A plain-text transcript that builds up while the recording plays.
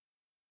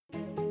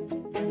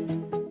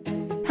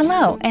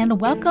Hello,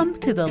 and welcome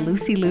to the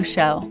Lucy Liu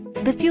Show,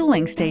 the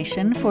fueling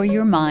station for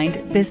your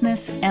mind,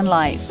 business, and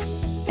life.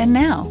 And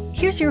now,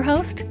 here's your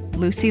host,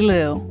 Lucy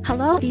Liu.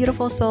 Hello,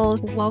 beautiful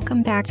souls.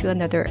 Welcome back to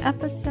another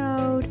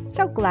episode.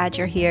 So glad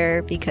you're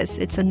here because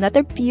it's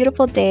another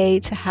beautiful day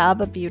to have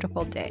a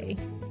beautiful day.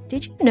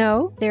 Did you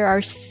know there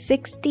are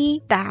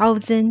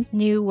 60,000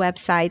 new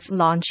websites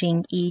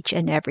launching each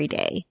and every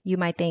day? You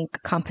might think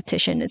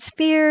competition is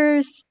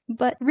fierce,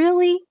 but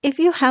really, if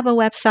you have a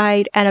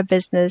website and a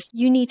business,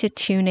 you need to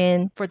tune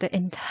in for the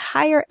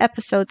entire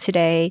episode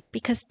today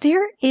because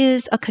there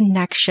is a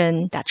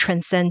connection that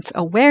transcends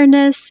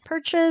awareness,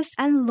 purchase,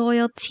 and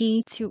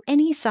loyalty to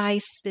any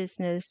size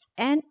business,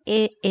 and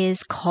it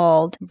is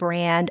called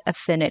brand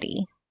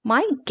affinity.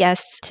 My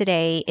guest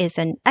today is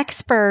an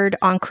expert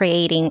on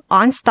creating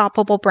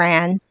unstoppable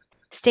brand.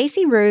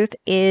 Stacey Ruth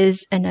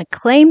is an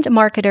acclaimed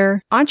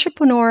marketer,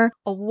 entrepreneur,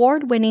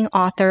 award-winning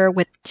author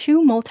with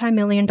 2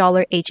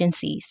 multi-million-dollar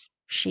agencies.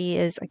 She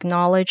is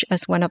acknowledged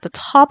as one of the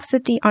top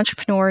 50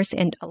 entrepreneurs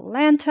in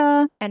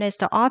Atlanta and is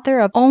the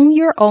author of Own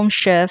Your Own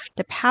Shift,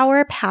 The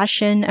Power,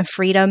 Passion, and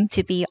Freedom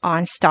to Be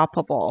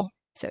Unstoppable.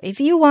 So if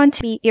you want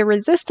to be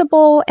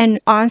irresistible and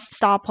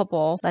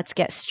unstoppable, let's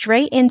get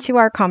straight into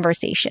our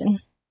conversation.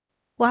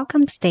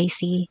 Welcome,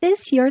 Stacey.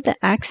 Since you're the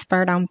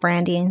expert on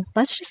branding,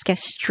 let's just get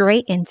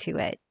straight into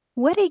it.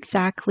 What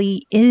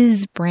exactly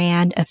is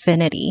brand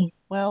affinity?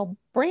 Well,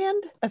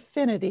 brand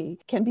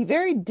affinity can be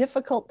very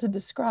difficult to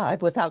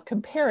describe without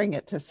comparing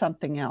it to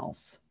something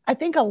else. I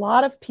think a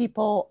lot of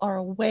people are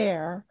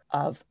aware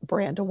of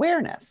brand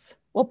awareness.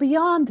 Well,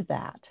 beyond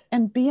that,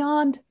 and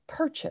beyond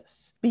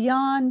purchase,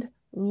 beyond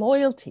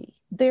loyalty,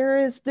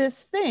 there is this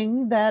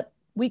thing that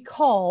we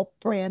call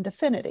brand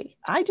affinity.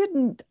 I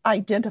didn't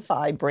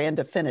identify brand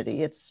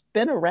affinity. It's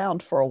been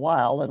around for a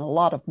while and a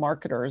lot of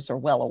marketers are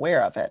well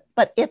aware of it,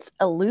 but it's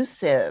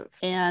elusive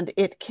and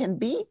it can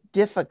be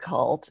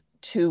difficult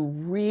to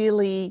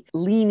really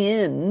lean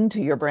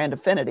into your brand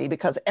affinity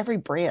because every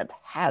brand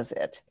has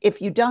it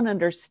if you don't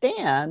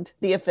understand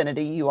the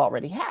affinity you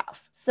already have.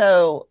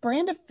 So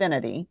brand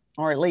affinity,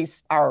 or at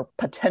least our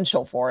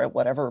potential for it,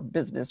 whatever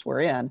business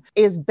we're in,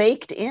 is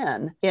baked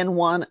in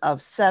one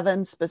of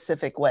 7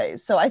 specific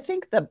ways. So I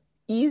think the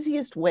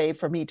easiest way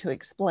for me to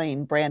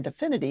explain brand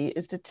affinity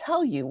is to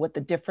tell you what the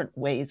different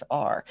ways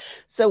are.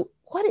 So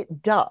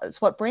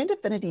what brand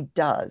affinity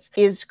does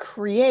is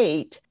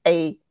create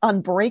an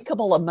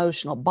unbreakable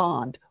emotional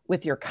bond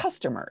with your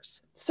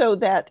customers so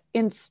that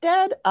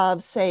instead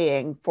of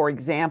saying, for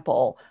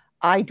example,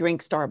 I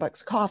drink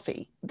Starbucks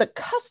coffee, the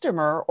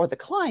customer or the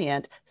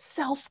client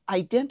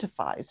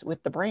self-identifies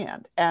with the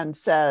brand and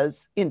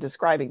says, in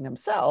describing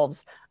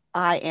themselves,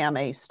 I am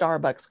a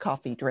Starbucks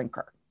coffee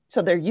drinker.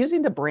 So they're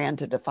using the brand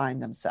to define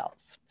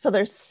themselves. So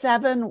there's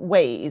 7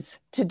 ways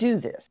to do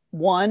this.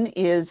 One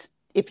is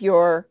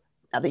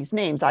now these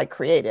names I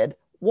created,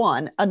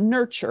 one, a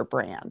nurture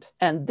brand.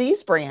 And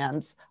these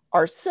brands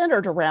are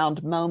centered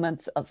around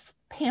moments of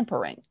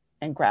pampering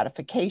and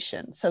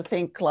gratification. So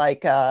think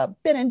like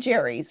Ben &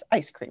 Jerry's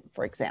ice cream,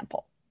 for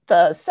example.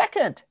 The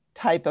second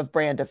type of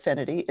brand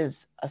affinity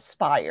is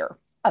aspire.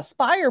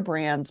 Aspire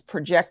brands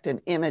project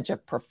an image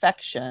of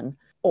perfection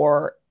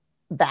or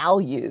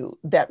value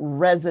that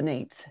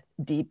resonates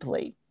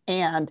deeply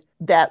and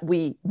that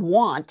we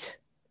want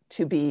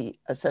to be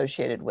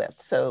associated with.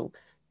 So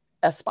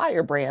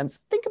aspire brands,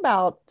 think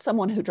about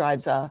someone who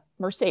drives a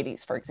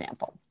Mercedes, for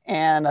example.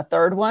 And a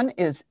third one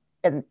is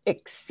an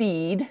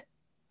exceed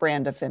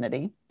brand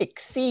affinity.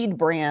 Exceed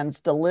brands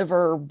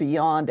deliver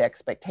beyond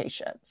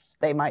expectations.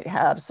 They might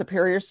have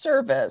superior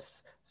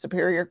service,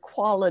 superior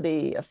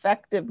quality,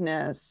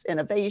 effectiveness,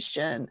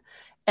 innovation,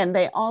 and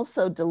they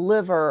also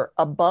deliver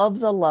above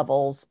the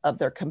levels of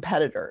their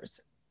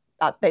competitors.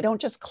 They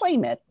don't just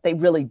claim it, they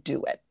really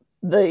do it.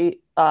 The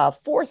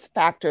fourth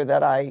factor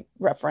that I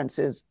reference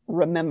is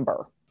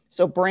remember.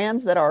 So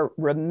brands that are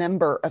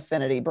remember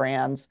affinity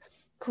brands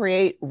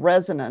create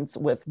resonance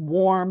with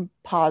warm,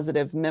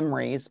 positive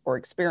memories or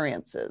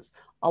experiences.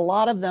 A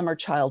lot of them are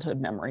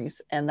childhood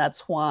memories, and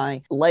that's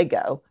why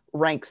Lego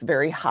ranks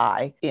very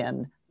high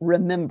in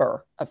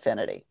remember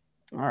affinity.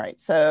 All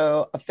right,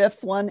 so a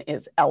fifth one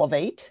is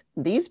elevate.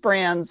 These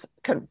brands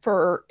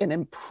confer an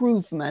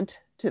improvement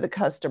to the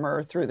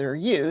customer through their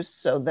use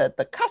so that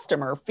the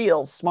customer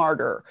feels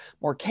smarter,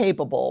 more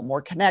capable,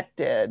 more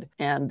connected,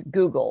 and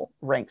Google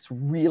ranks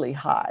really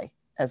high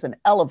as an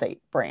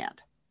elevate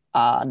brand.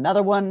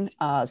 Another one,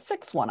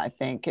 sixth one, I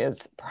think,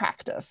 is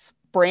practice.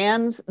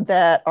 Brands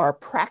that are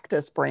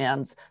practice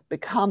brands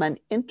become an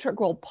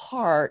integral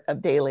part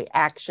of daily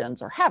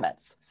actions or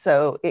habits.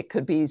 So it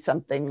could be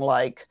something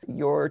like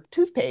your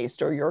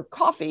toothpaste or your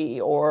coffee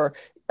or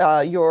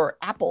your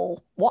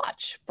Apple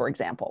Watch, for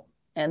example.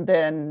 And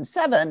then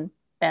 7,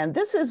 and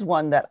this is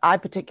one that I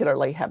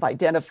particularly have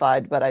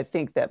identified, but I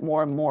think that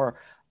more and more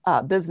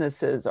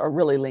businesses are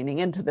really leaning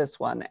into this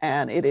one,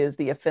 and it is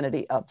the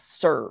affinity of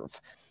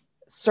serve.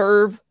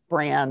 Serve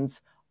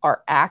brands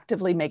are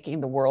actively making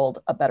the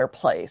world a better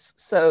place.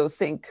 So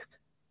think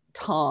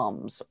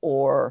Tom's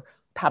or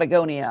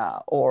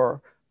Patagonia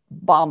or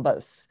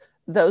Bombas.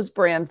 those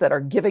brands that are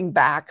giving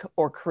back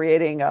or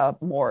creating a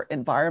more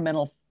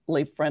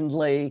environmentally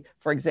friendly,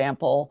 for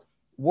example,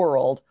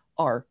 world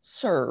are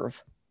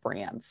serve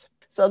brands.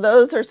 So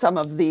those are some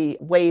of the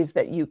ways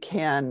that you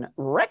can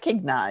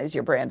recognize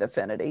your brand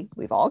affinity.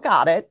 We've all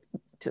got it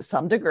to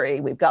some degree.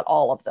 We've got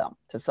all of them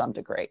to some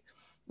degree.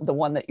 The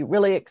one that you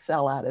really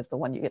excel at is the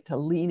one you get to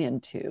lean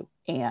into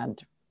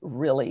and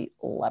really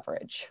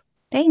leverage.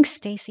 Thanks,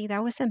 Stacey.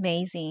 That was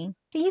amazing.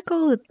 Can you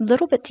go a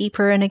little bit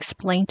deeper and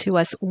explain to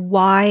us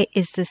why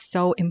is this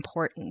so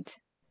important?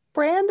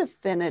 Brand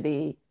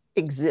affinity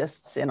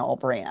exists in all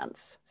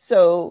brands.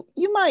 So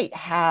you might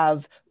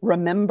have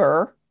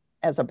Remember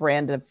as a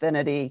brand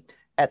affinity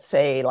at,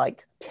 say,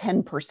 like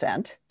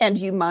 10%, and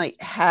you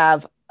might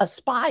have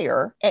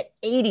Aspire at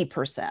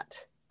 80%.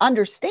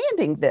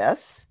 Understanding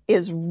this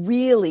is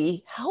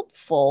really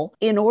helpful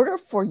in order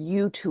for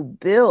you to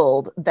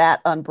build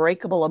that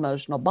unbreakable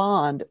emotional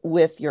bond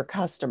with your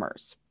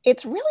customers.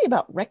 It's really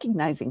about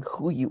recognizing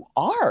who you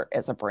are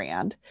as a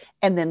brand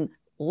and then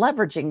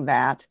leveraging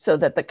that so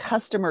that the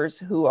customers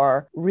who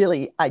are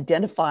really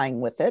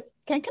identifying with it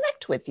can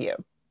connect with you.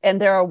 And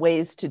there are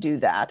ways to do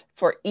that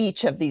for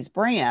each of these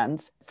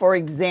brands. For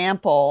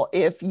example,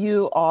 if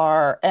you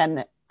are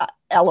an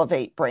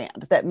Elevate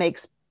brand that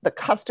makes the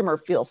customer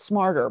feel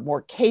smarter,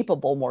 more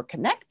capable, more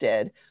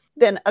connected,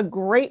 then a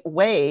great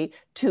way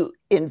to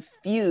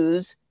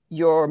infuse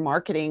your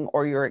marketing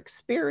or your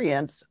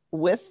experience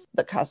with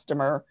the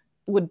customer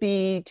would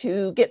be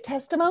to get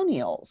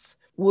testimonials,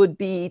 would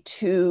be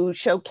to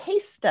show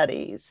case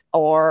studies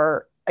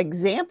or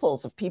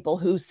examples of people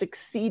who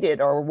succeeded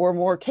or were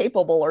more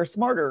capable or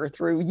smarter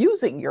through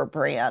using your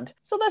brand.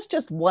 So that's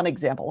just one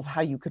example of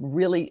how you can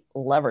really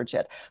leverage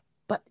it.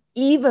 But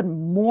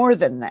even more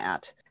than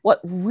that, what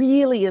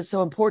really is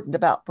so important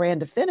about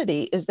brand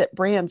affinity is that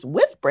brands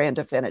with brand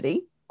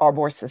affinity are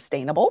more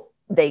sustainable,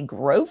 they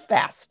grow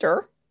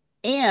faster,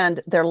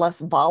 and they're less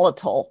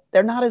volatile.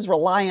 They're not as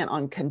reliant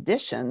on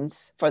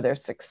conditions for their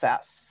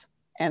success.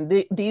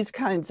 And these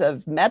kinds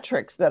of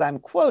metrics that I'm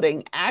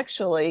quoting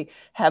actually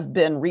have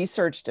been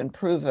researched and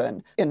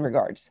proven in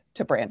regards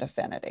to brand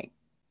affinity.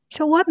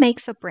 So, what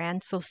makes a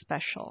brand so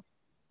special?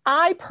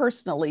 I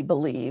personally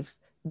believe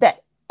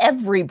that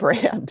every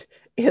brand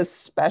is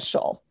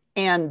special.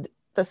 And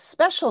the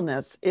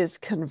specialness is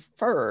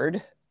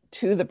conferred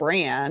to the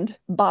brand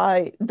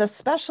by the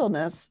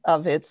specialness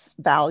of its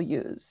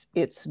values,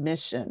 its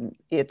mission,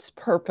 its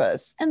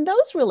purpose. And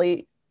those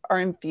really are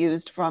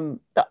infused from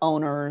the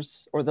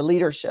owners or the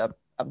leadership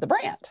of the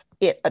brand.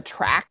 It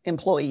attracts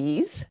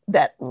employees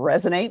that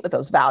resonate with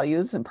those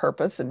values and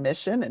purpose and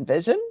mission and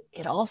vision.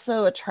 It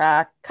also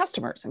attracts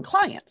customers and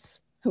clients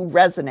who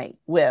resonate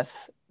with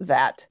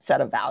that set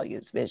of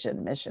values,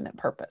 vision, mission, and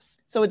purpose.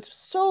 So it's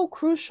so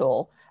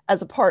crucial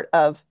as a part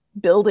of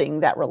building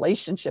that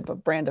relationship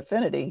of brand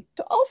affinity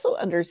to also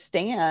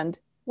understand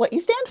what you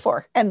stand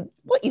for. And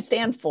what you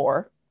stand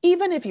for,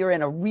 even if you're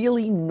in a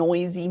really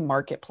noisy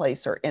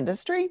marketplace or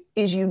industry,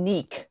 is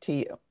unique to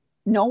you.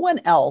 No one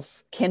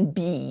else can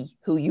be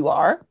who you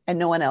are, and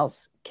no one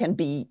else can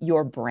be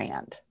your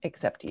brand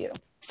except you.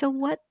 So,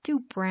 what do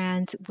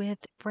brands with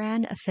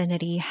brand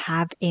affinity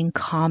have in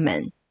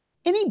common?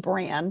 Any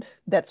brand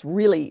that's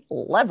really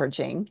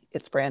leveraging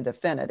its brand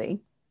affinity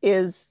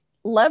is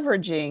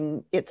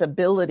leveraging its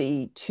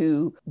ability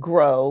to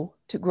grow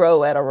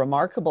at a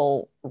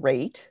remarkable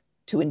rate,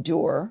 to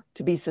endure,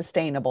 to be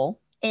sustainable,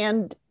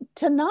 and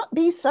to not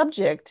be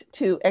subject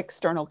to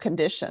external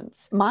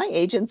conditions. My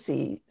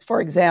agency,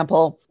 for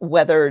example,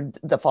 weathered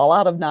the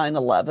fallout of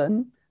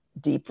 9/11,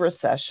 deep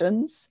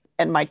recessions,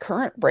 and my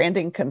current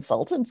branding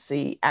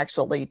consultancy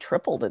actually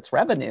tripled its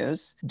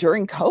revenues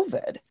during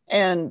COVID.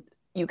 And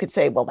you could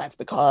say, well, that's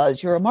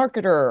because you're a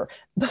marketer.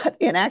 But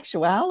in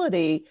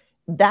actuality,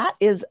 that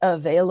is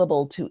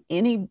available to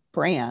any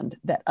brand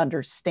that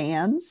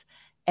understands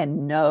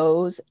and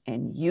knows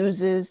and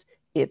uses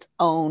its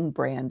own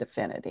brand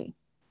affinity.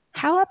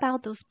 How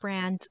about those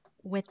brands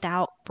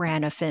without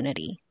brand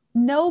affinity?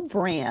 No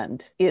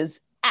brand is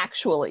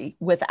actually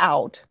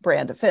without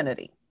brand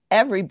affinity.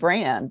 Every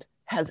brand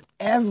has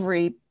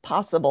every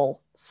possible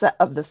set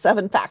of the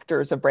 7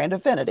 factors of brand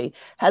affinity,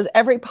 has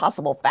every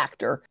possible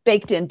factor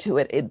baked into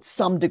it in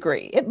some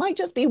degree. It might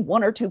just be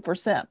 1 or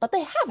 2%, but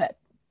they have it.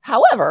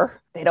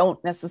 However, they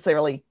don't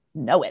necessarily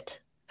know it.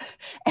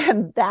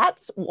 And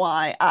that's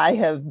why I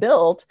have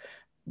built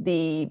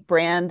the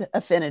brand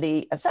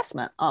affinity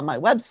assessment on my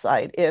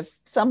website. If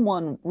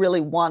someone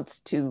really wants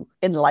to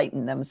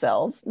enlighten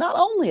themselves, not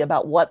only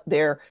about what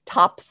their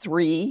top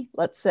 3,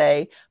 let's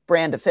say,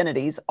 brand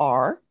affinities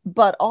are,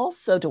 but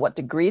also to what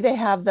degree they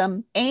have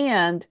them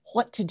and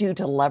what to do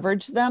to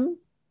leverage them,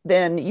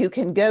 then you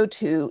can go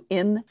to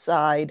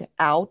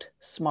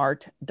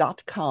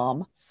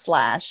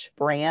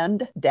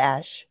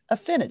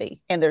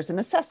insideoutsmart.com/brand-affinity. And there's an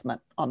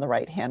assessment on the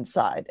right-hand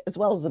side, as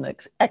well as an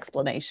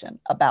explanation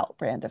about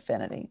brand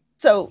affinity.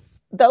 So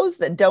those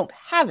that don't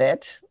have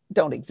it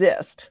don't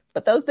exist.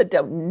 But those that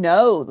don't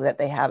know that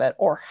they have it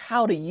or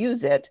how to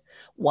use it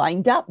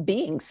wind up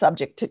being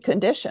subject to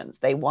conditions.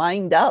 They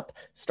wind up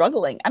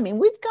struggling. I mean,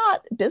 we've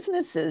got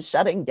businesses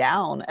shutting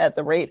down at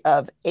the rate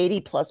of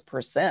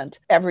 80+%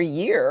 every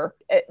year.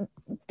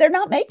 They're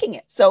not making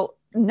it. So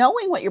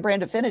knowing what your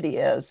brand affinity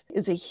is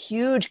a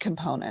huge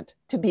component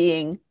to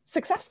being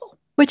successful.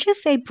 Would you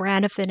say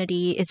brand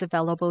affinity is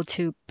available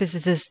to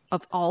businesses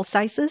of all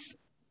sizes?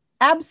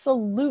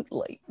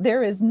 Absolutely.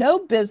 There is no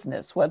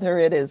business, whether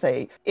it is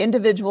a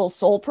individual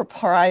sole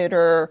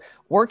proprietor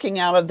working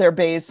out of their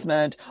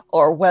basement,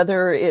 or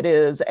whether it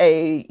is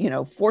a,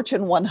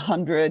 Fortune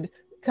 100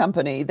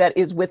 company, that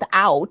is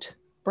without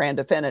brand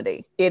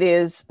affinity. It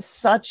is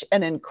such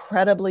an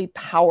incredibly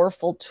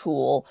powerful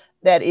tool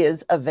that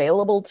is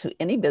available to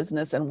any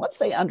business. And once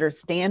they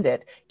understand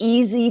it,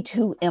 easy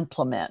to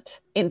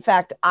implement. In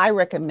fact, I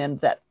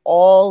recommend that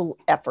all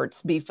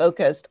efforts be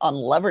focused on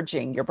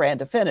leveraging your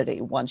brand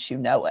affinity once you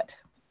know it.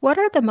 What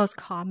are the most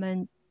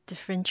common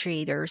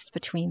differentiators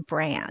between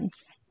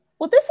brands?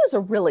 Well, this is a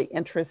really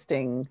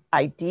interesting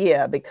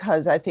idea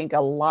because I think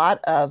a lot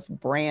of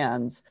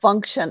brands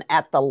function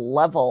at the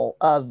level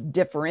of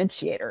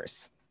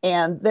differentiators.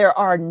 And there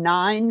are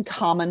 9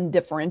 common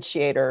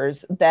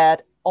differentiators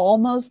that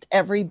almost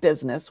every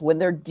business, when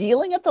they're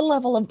dealing at the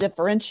level of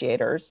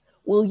differentiators,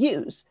 will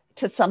use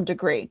to some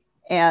degree.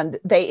 And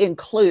they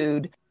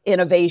include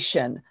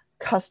innovation,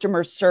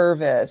 customer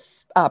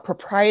service,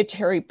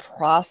 proprietary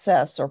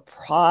process or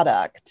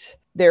product,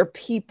 their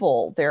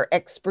people, their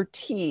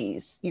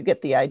expertise. You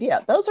get the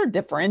idea. Those are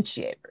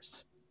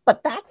differentiators.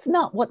 But that's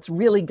not what's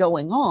really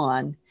going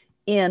on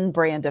in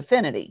brand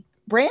affinity.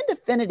 Brand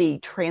affinity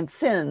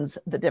transcends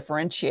the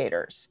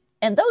differentiators.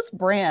 And those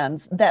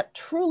brands that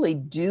truly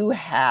do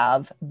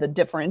have the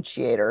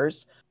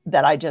differentiators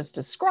that I just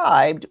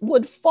described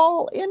would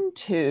fall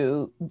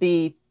into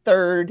the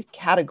third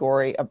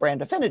category of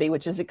brand affinity,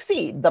 which is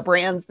exceed, the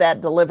brands that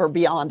deliver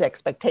beyond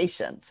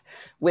expectations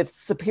with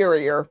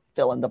superior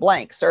fill in the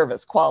blank,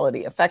 service,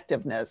 quality,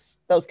 effectiveness,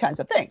 those kinds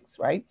of things,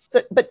 right?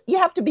 So, but you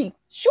have to be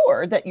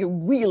sure that you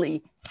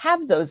really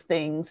have those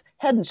things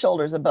head and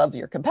shoulders above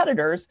your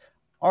competitors,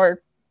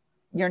 or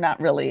you're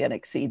not really an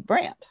exceed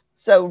brand.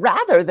 So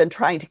rather than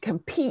trying to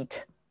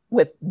compete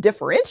with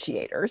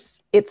differentiators,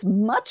 it's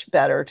much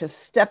better to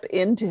step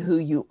into who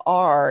you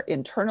are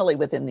internally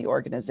within the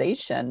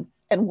organization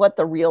and what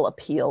the real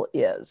appeal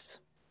is.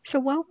 So,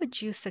 what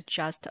would you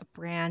suggest a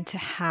brand to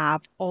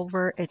have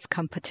over its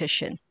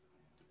competition?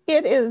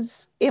 It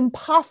is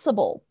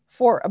impossible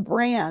for a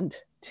brand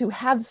to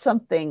have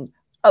something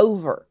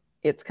over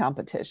its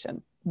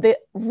competition. The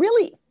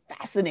really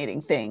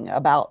fascinating thing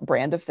about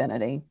brand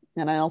affinity,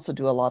 and I also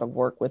do a lot of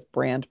work with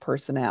brand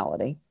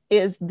personality,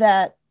 is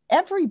that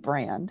every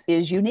brand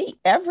is unique.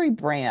 Every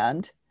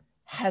brand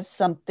has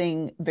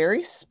something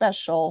very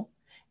special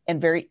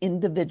and very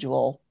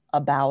individual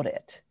about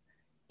it.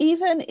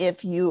 Even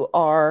if you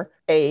are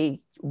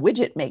a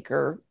widget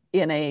maker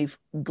in a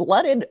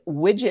glutted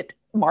widget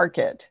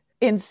market,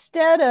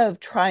 instead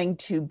of trying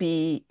to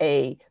be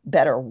a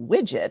better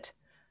widget,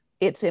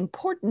 it's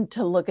important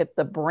to look at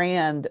the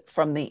brand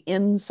from the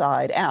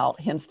inside out,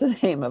 hence the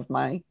name of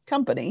my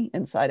company,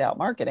 Inside Out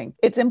Marketing.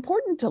 It's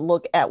important to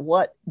look at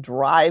what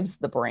drives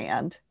the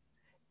brand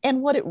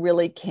and what it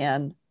really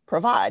can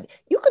provide.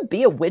 You could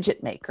be a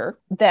widget maker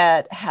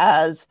that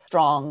has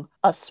strong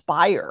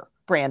Aspire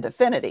brand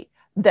affinity,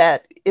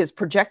 that is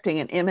projecting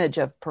an image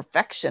of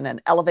perfection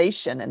and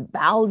elevation and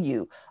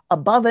value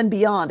above and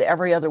beyond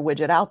every other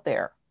widget out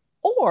there.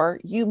 Or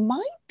you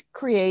might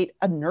create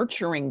a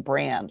nurturing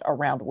brand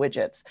around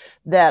widgets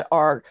that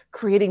are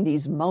creating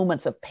these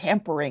moments of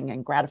pampering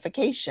and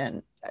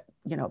gratification.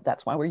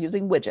 That's why we're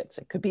using widgets.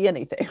 It could be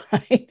anything,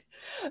 right?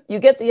 You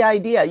get the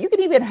idea. You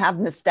can even have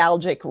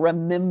nostalgic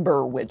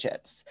remember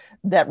widgets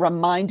that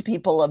remind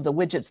people of the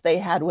widgets they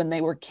had when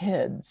they were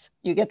kids.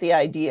 You get the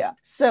idea.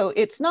 So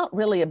it's not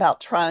really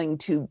about trying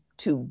to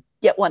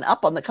get one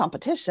up on the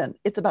competition.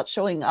 It's about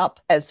showing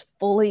up as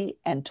fully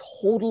and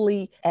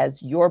totally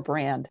as your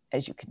brand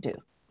as you can do.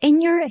 In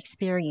your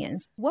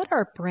experience, what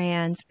are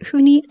brands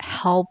who need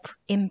help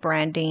in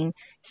branding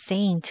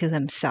saying to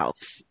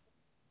themselves?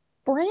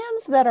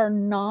 Brands that are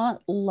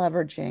not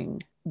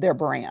leveraging their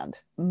brand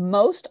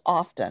most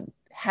often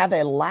have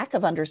a lack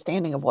of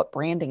understanding of what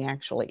branding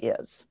actually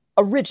is.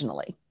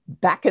 Originally,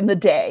 back in the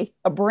day,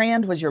 a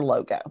brand was your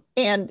logo.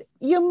 And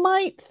you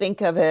might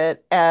think of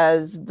it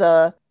as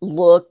the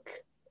look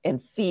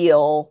and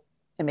feel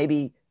and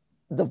maybe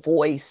the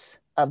voice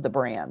of the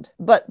brand.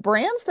 But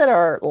brands that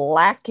are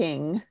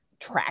lacking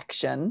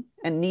traction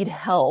and need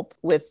help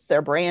with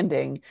their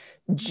branding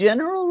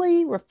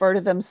generally refer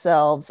to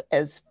themselves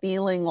as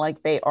feeling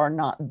like they are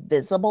not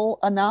visible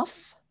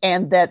enough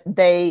and that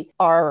they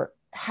are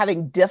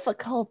having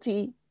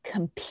difficulty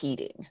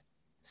competing.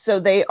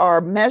 So they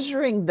are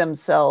measuring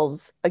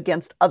themselves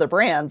against other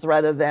brands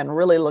rather than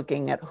really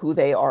looking at who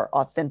they are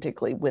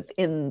authentically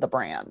within the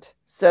brand.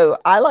 So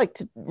I like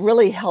to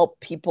really help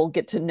people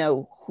get to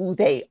know who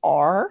they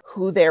are,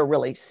 who they're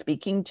really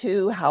speaking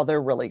to, how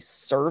they're really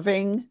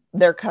serving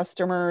their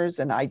customers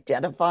and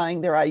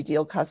identifying their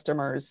ideal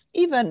customers.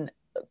 Even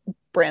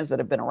brands that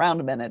have been around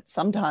a minute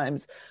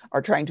sometimes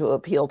are trying to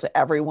appeal to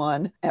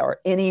everyone or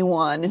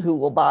anyone who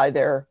will buy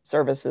their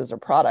services or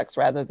products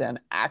rather than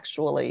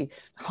actually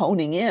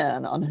honing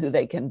in on who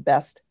they can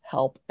best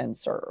help and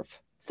serve.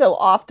 So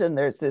often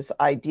there's this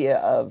idea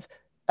of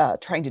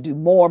trying to do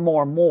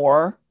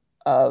more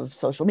of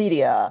social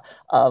media,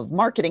 of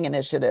marketing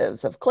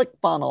initiatives, of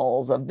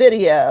ClickFunnels, of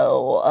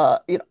video,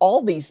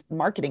 all these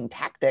marketing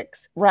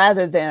tactics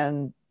rather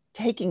than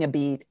taking a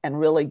beat and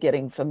really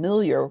getting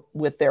familiar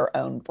with their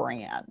own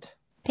brand.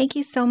 Thank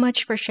you so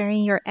much for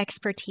sharing your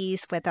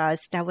expertise with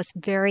us. That was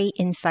very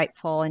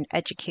insightful and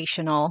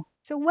educational.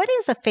 So what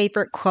is a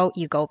favorite quote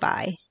you go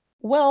by?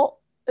 Well,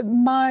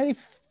 my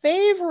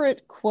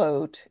favorite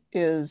quote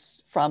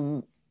is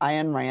from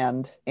Ayn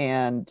Rand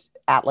and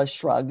Atlas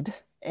Shrugged,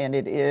 and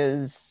it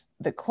is,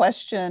 "The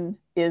question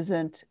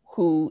isn't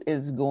who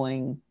is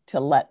going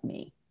to let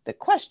me. The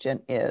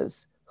question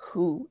is,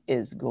 who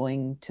is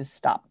going to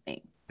stop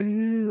me?"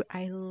 Ooh,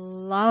 I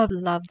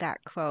love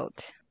that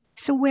quote.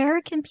 So where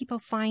can people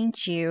find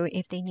you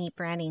if they need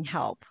branding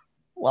help?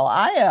 Well,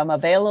 I am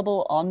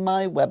available on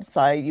my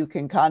website. You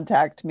can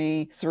contact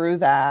me through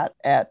that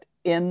at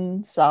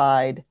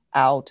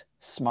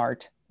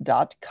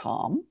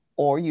insideoutsmart.com,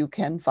 or you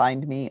can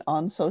find me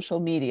on social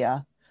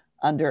media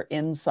under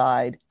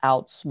Inside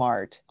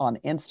Outsmart on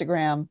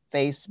Instagram,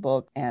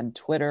 Facebook, and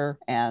Twitter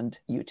and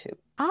YouTube.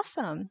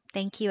 Awesome.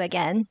 Thank you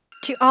again.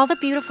 To all the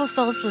beautiful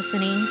souls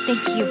listening,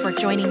 thank you for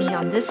joining me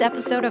on this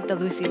episode of The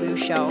Lucy Liu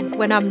Show.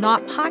 When I'm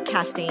not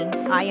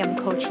podcasting, I am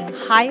coaching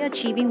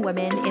high-achieving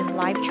women in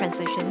life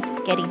transitions,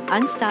 getting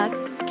unstuck,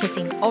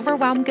 kissing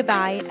overwhelm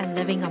goodbye, and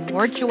living a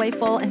more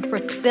joyful and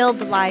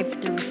fulfilled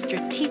life through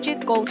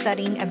strategic goal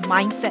setting and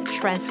mindset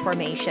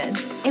transformation.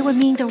 It would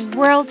mean the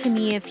world to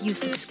me if you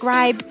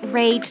subscribe,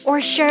 rate, or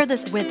share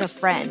this with a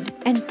friend.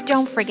 And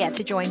don't forget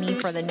to join me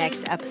for the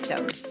next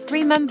episode.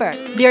 Remember,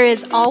 there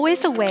is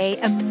always a way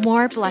and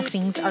more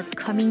blessings are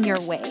coming your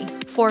way.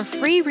 For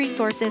free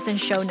resources and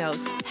show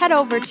notes, head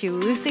over to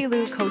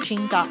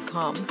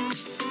lucylucoaching.com.